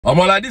I'm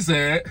all like this,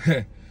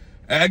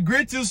 I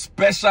greet you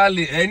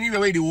specially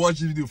anywhere you watch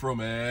this video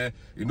from,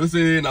 you know,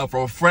 say now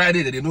from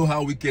Friday that they know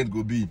how weekend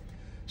go be.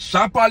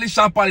 Sharply,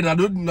 I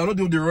don't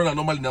do the run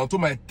normally now. To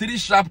my 3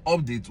 sharp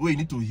updates where you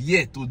need to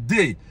hear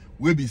today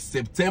will be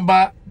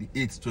September the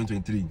 8th,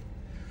 2023.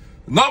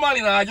 Normally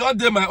now I just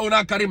do my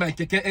owner carry my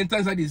keke enter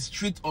inside the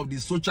street of the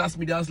social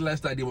media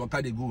lifestyle they walk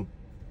they go.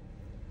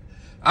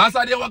 As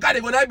I they walk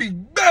they go, that be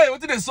bang. What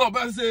did they saw?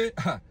 I say,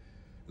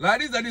 like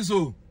this and this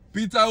so.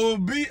 Peter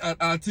Obi and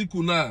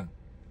Atiku now,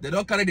 they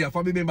don't carry their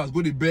family members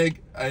go to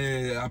beg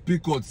appeal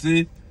court,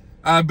 say,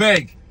 I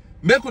beg,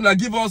 make una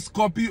give us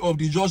copy of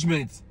the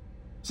judgment.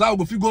 So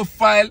we go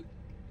file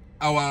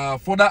our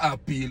further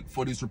appeal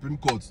for the Supreme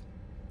Court.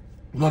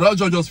 No, that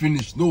judge just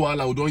finished. No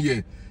one we don't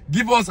hear.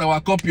 Give us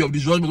our copy of the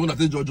judgment when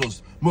they judge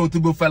us. We to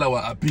go file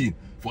our appeal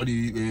for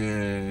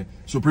the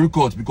Supreme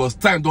Court because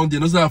time don't they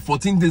know that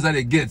 14 days that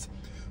they get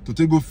to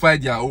take go file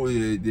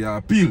their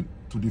appeal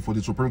for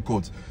the Supreme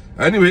Court.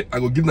 Anyway, I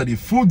will give them the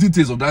full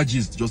details of that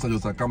gist. Just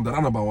come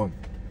down number 1.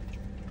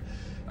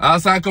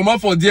 As I come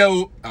up for there,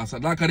 as I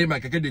now carry my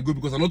keke they go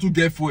because I'm not too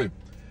careful.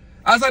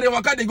 As I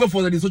they go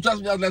for the social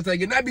media lifestyle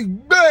again, I be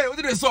bang. What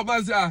did they say?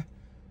 Man, say,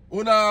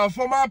 una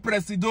former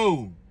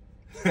president.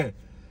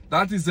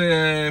 That is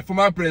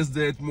former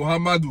president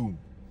Muhammadu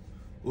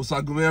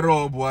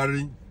Osagumero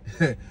Buhari.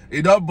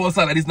 It don't boss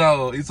like this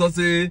now. It's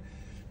also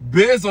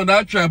based on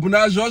that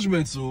tribunal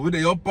judgment. So when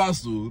they all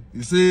pass, so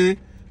you say.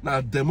 Now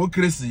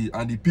democracy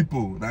and the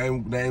people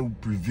now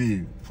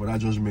prevail for that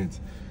judgment.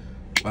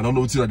 I don't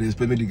know what they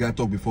expect me the guy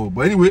talk before.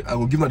 But anyway, I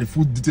will give them the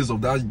full details of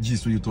that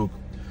gist when you talk.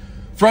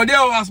 From there,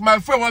 as my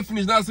friend want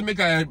finish now, say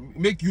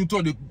make you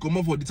talk, they come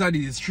up for the side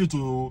of the street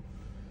to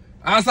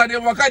as I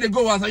walk out they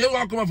go, as I just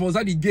want to come up for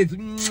inside the gate.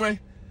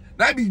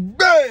 That be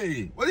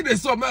bay. What did they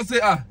saw? Man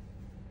say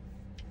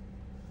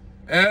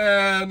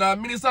now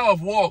Minister of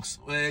Works,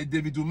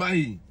 David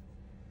Umahi.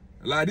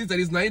 Like this and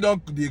this now he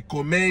don't they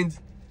commend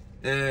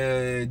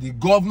the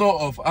governor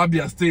of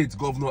Abia State,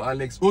 Governor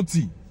Alex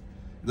Oti,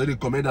 they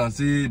comment and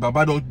say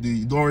Baba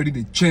don't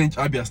already change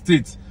Abia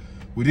State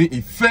within the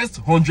first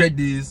 100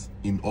 days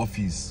in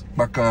office.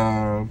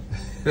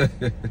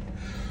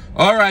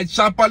 All right,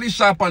 sharply,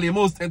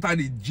 most enter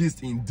the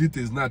gist in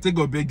details now. Take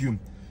a beg you.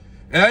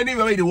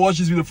 Anywhere you watch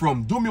this video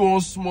from, do me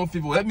one small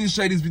favor. Help me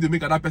share this video,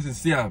 make another person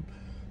see him,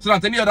 so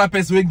that any other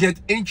person will get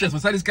interest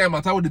inside this kind of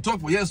matter. What they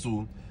talk for years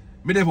so.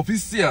 May they for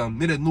see them,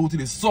 may they know to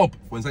the sup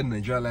for inside the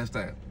Nigerian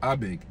lifestyle. I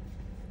beg.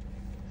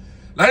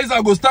 Like this,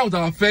 I go start with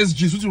our first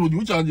gist,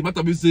 which are the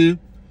matter we say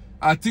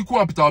Atiku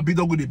and Peter Obi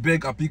don't go to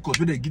beg appeal court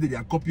when they give them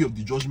their copy of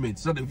the judgment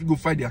so that if you go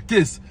find their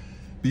case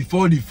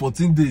before the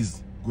 14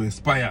 days go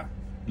expire.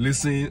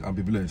 Listen and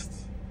be blessed.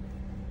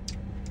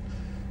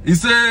 He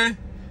say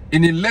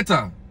in a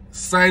letter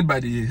signed by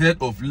the head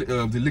of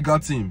the legal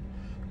team,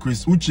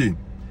 Chris Uche,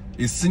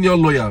 a senior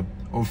lawyer,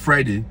 on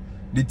Friday,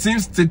 the team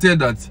stated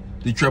that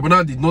the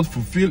tribunal did not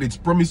fulfill its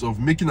promise of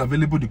making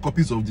available the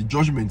copies of the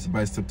judgment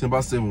by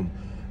September 7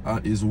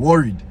 and is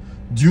worried,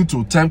 due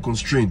to time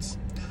constraints,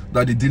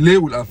 that the delay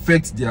will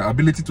affect their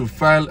ability to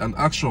file an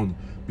action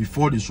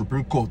before the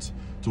Supreme Court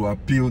to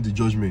appeal the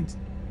judgment.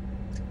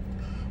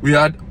 We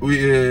had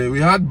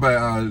by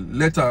a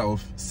letter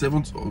of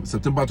 7th of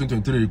September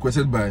 2023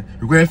 requested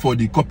for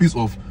the copies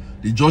of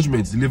the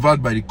judgment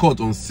delivered by the court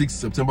on 6th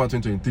September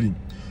 2023,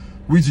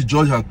 which the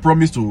judge had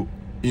promised to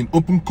in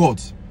open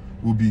court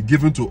will be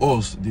given to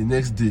us the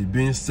next day,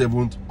 being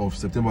 7th of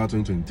September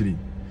 2023.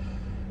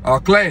 Our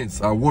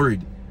clients are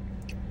worried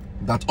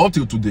that up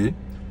till today,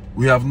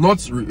 we have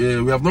not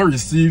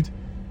received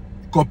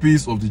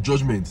copies of the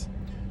judgment,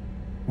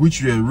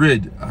 which were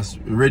read as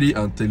ready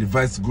and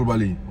televised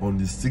globally on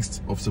the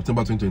 6th of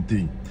September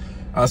 2023.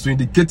 As we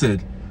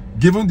indicated,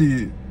 given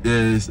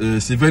the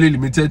severely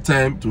limited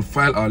time to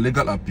file our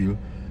legal appeal,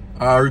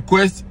 our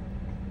request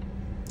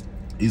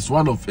is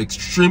one of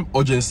extreme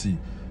urgency,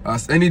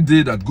 as any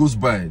day that goes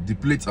by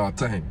depletes our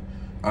time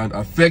and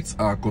affects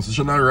our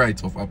constitutional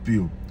right of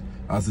appeal.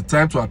 As the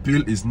time to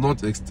appeal is not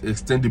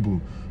extendable,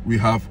 we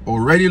have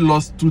already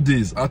lost 2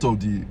 days out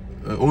of the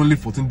only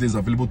 14 days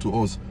available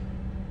to us,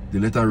 the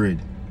letter read.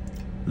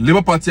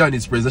 Labour Party and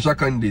its presidential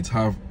candidates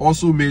have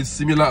also made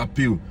similar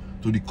appeal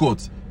to the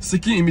court,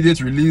 seeking immediate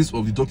release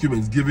of the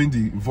documents given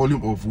the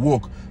volume of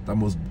work that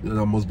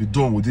must be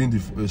done within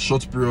the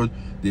short period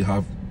they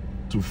have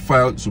to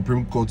file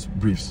Supreme Court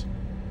briefs.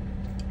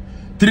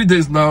 3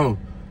 days now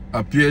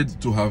appeared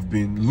to have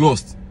been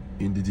lost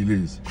in the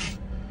delays.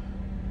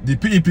 The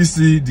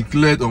PEPC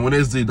declared on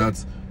Wednesday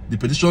that the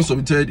petition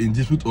submitted in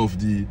dispute of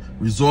the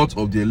result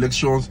of the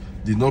elections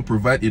did not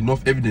provide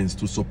enough evidence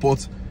to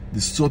support the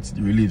sought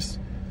reliefs,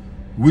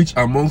 which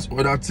amongst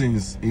other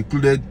things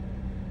included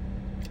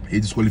a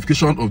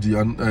disqualification of the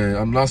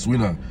announced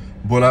winner,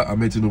 Bola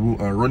Ahmed Tinubu,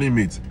 and running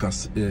mate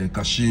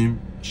Kashim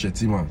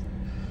Shettima.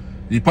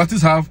 The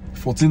parties have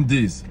 14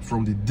 days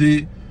from the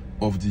day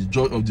of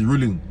the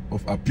ruling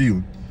of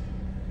appeal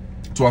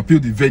to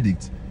appeal the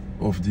verdict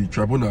of the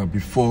tribunal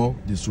before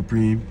the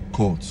Supreme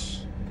Court.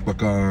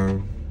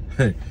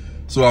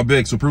 So I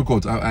beg Supreme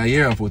Court, I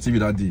hear am for TV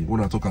that day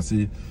when I talk and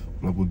say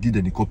I go give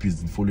them the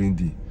copies the following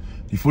day.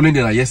 The following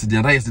day, yesterday,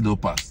 and that yesterday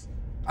don't pass.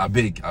 I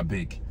beg.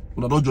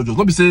 When I don't judge us,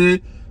 not be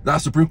say that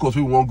Supreme Court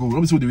we won't go.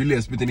 Not be say they really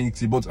expect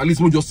anything, but at least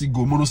we just see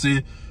go. Mono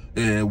say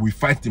we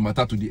fight the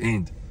matter to the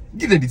end.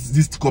 Give them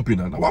this copy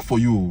now. What for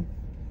you?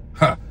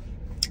 Ha.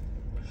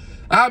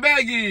 I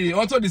beg you.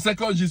 Also the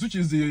second gist, which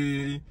is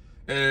the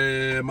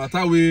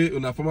matter where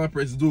on a former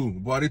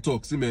president Buhari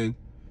talk. See man,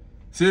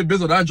 say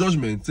based on that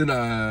judgment, say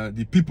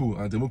the people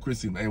and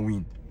democracy and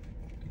win.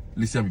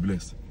 Listen and be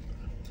blessed.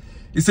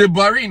 He said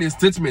Buhari in a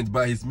statement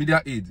by his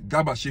media aide,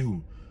 Garba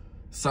Shehu,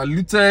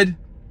 saluted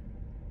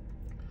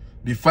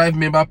the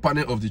 5-member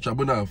panel of the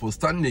tribunal for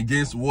standing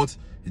against what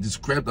he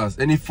described as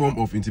any form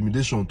of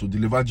intimidation to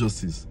deliver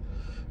justice.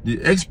 The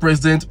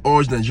ex-president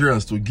urged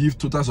Nigerians to give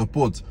total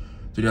support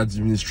to the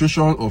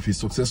administration of his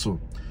successor,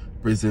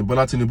 President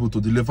Bola Tinubu, to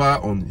deliver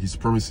on his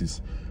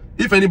promises.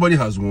 If anybody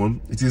has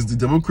won, it is the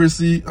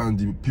democracy and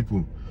the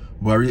people,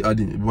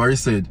 Buhari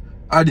said,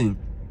 adding,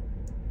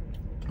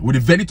 with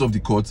the verdict of the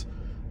court,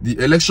 the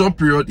election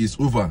period is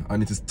over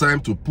and it is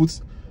time to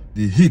put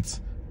the heat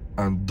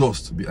and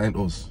dust behind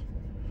us.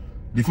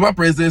 The former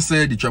president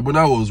said the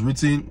tribunal has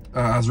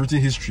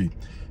written history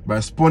by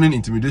spawning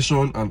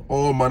intimidation and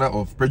all manner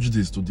of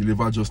prejudice to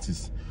deliver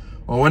justice.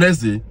 On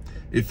Wednesday,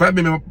 a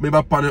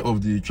 5-member panel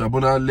of the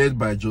tribunal led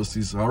by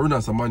Justice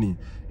Haruna Samani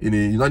in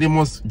a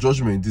unanimous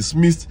judgment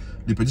dismissed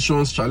the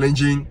petitions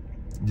challenging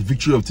the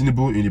victory of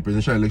Tinubu in the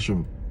presidential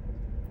election.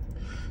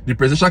 The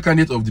presidential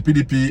candidate of the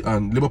PDP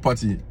and Labour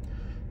Party,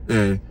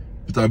 Peter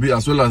Obi,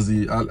 as well as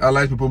the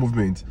Allied People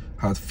Movement,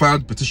 had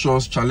filed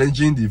petitions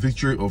challenging the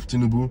victory of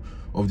Tinubu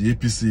of the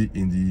APC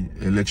in the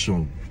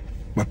election.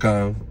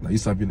 Baka,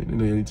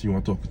 anything you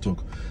want to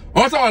talk.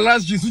 Also, our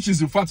last gist, which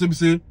is in fact, we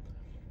say,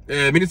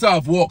 Minister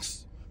of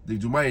Works, they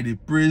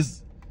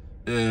praised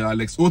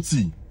Alex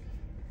Oti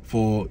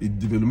for its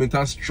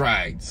developmental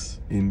strides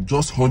in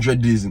just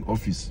 100 days in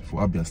office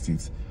for Abia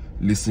State.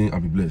 Listen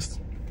and be blessed.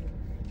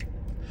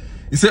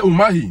 He said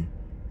Umahi,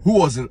 who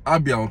was in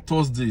Abia on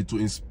Thursday to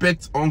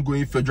inspect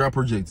ongoing federal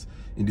projects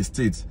in the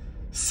state,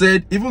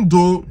 said even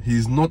though he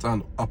is not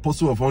an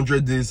apostle of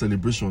 100 days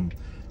celebration,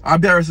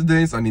 Abia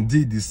residents and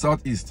indeed the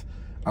Southeast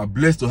are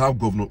blessed to have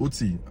Governor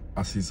Oti,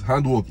 as his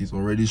handwork is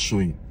already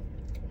showing.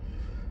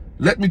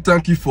 Let me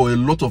thank you for a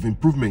lot of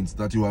improvements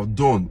that you have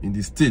done in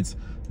the state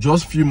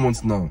just few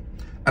months now.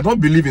 I don't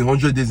believe in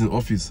 100 days in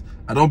office.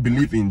 I don't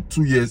believe in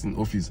 2 years in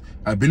office.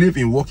 I believe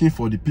in working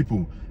for the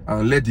people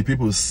and let the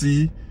people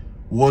see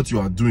what you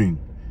are doing.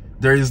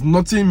 There is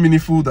nothing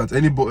meaningful that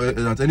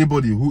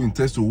anybody who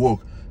intends to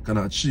work can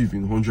achieve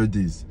in 100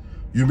 days.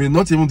 You may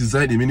not even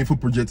design a meaningful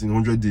project in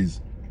 100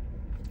 days.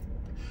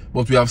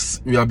 But we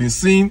have been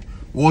seeing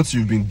what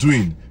you've been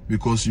doing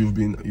because you've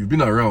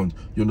been around.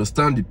 You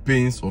understand the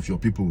pains of your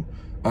people.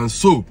 And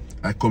so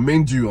I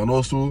commend you and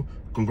also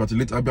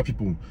congratulate Abia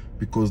people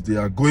because they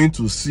are going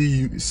to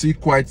see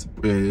quite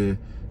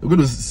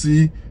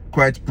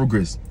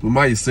progress.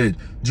 Umai said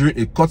during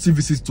a courtesy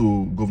visit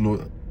to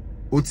Governor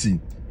Oti,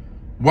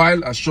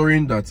 while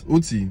assuring that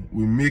Oti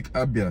will make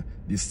Abia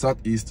the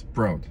Southeast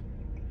proud.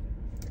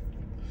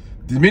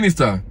 The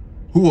minister,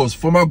 who was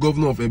former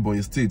governor of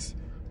Ebonyi State,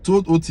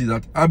 told Oti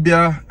that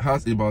Abia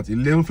has about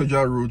 11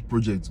 federal road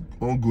projects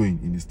ongoing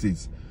in the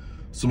state.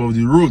 Some of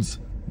the roads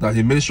that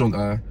he mentioned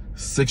are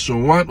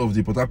Section 1 of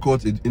the Port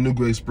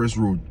Harcourt-Enugu Express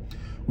Road,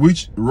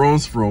 which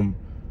runs from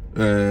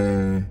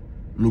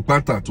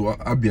Lupata to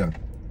Abia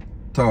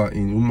Tower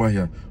in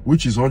Umuahia,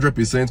 which is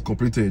 100%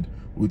 completed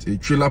with a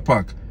trailer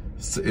park.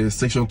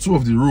 Section 2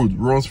 of the road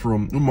runs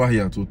from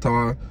Umuahia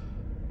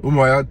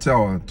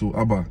Tower to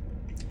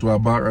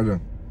Aba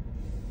rather.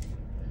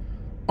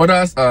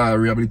 Others are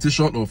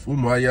rehabilitation of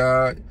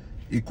Umuahia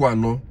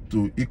Ikwano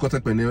to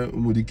Ikotekpene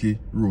Umudike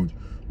Road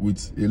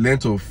with a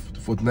length of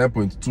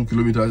 49.2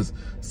 kilometers.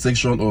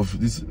 Section of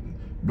this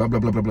blah blah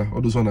blah blah blah.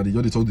 All those ones are they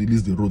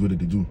list the road where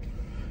they do.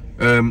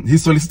 He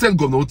solicited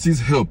Governor Oti's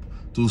help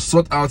to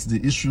sort out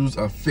the issues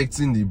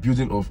affecting the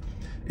building of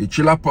a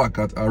trailer park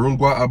at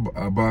Arungwa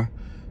Aba,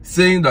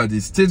 saying that the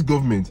state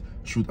government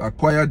should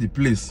acquire the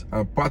place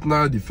and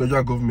partner the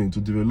federal government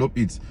to develop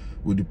it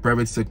with the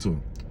private sector.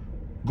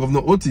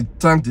 Governor Oti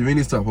thanked the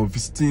minister for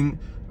visiting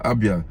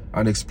Abia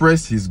and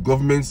expressed his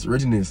government's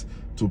readiness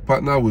to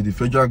partner with the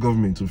federal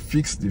government to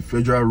fix the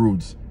federal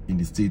roads in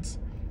the state.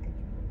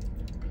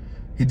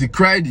 He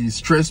decried the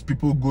stress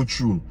people go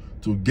through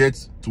to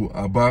get to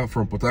Aba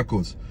from Port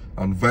Harcourt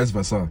and vice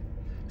versa,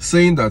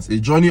 saying that a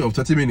journey of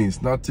 30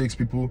 minutes now takes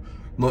people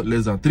not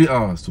less than 3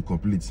 hours to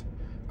complete.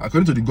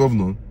 According to the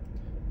governor,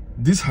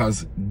 this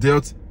has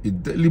dealt a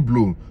deadly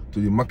blow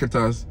to the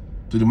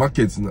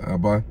markets in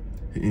Aba.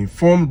 He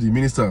informed the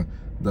minister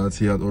that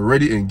he had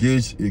already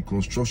engaged a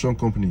construction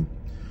company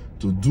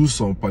to do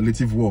some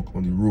palliative work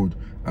on the road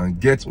and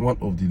get one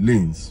of the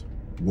lanes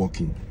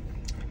working.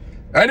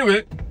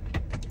 Anyway,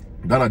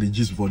 that are the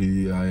gist for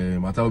the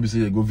matter.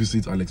 Obviously, go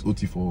visit Alex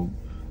Oti for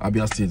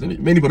Abia State.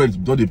 Many people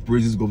don't they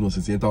praise this governor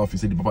since he entered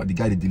office. Said the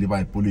guy they deliver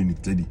a polling in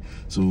Teddy.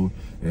 So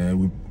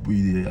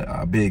we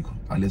I beg,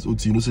 unless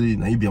OT, you know, say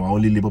now he be our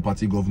only Labour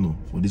Party governor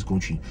for this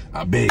country.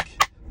 I beg,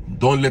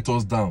 don't let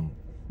us down.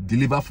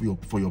 Deliver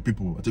for your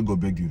people. I think God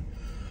beg you.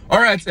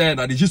 All right, and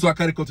I just want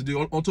to carry today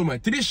onto my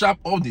 3 sharp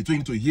all day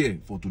 20 to here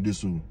for today.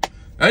 So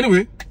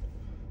anyway,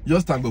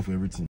 just thank God for everything.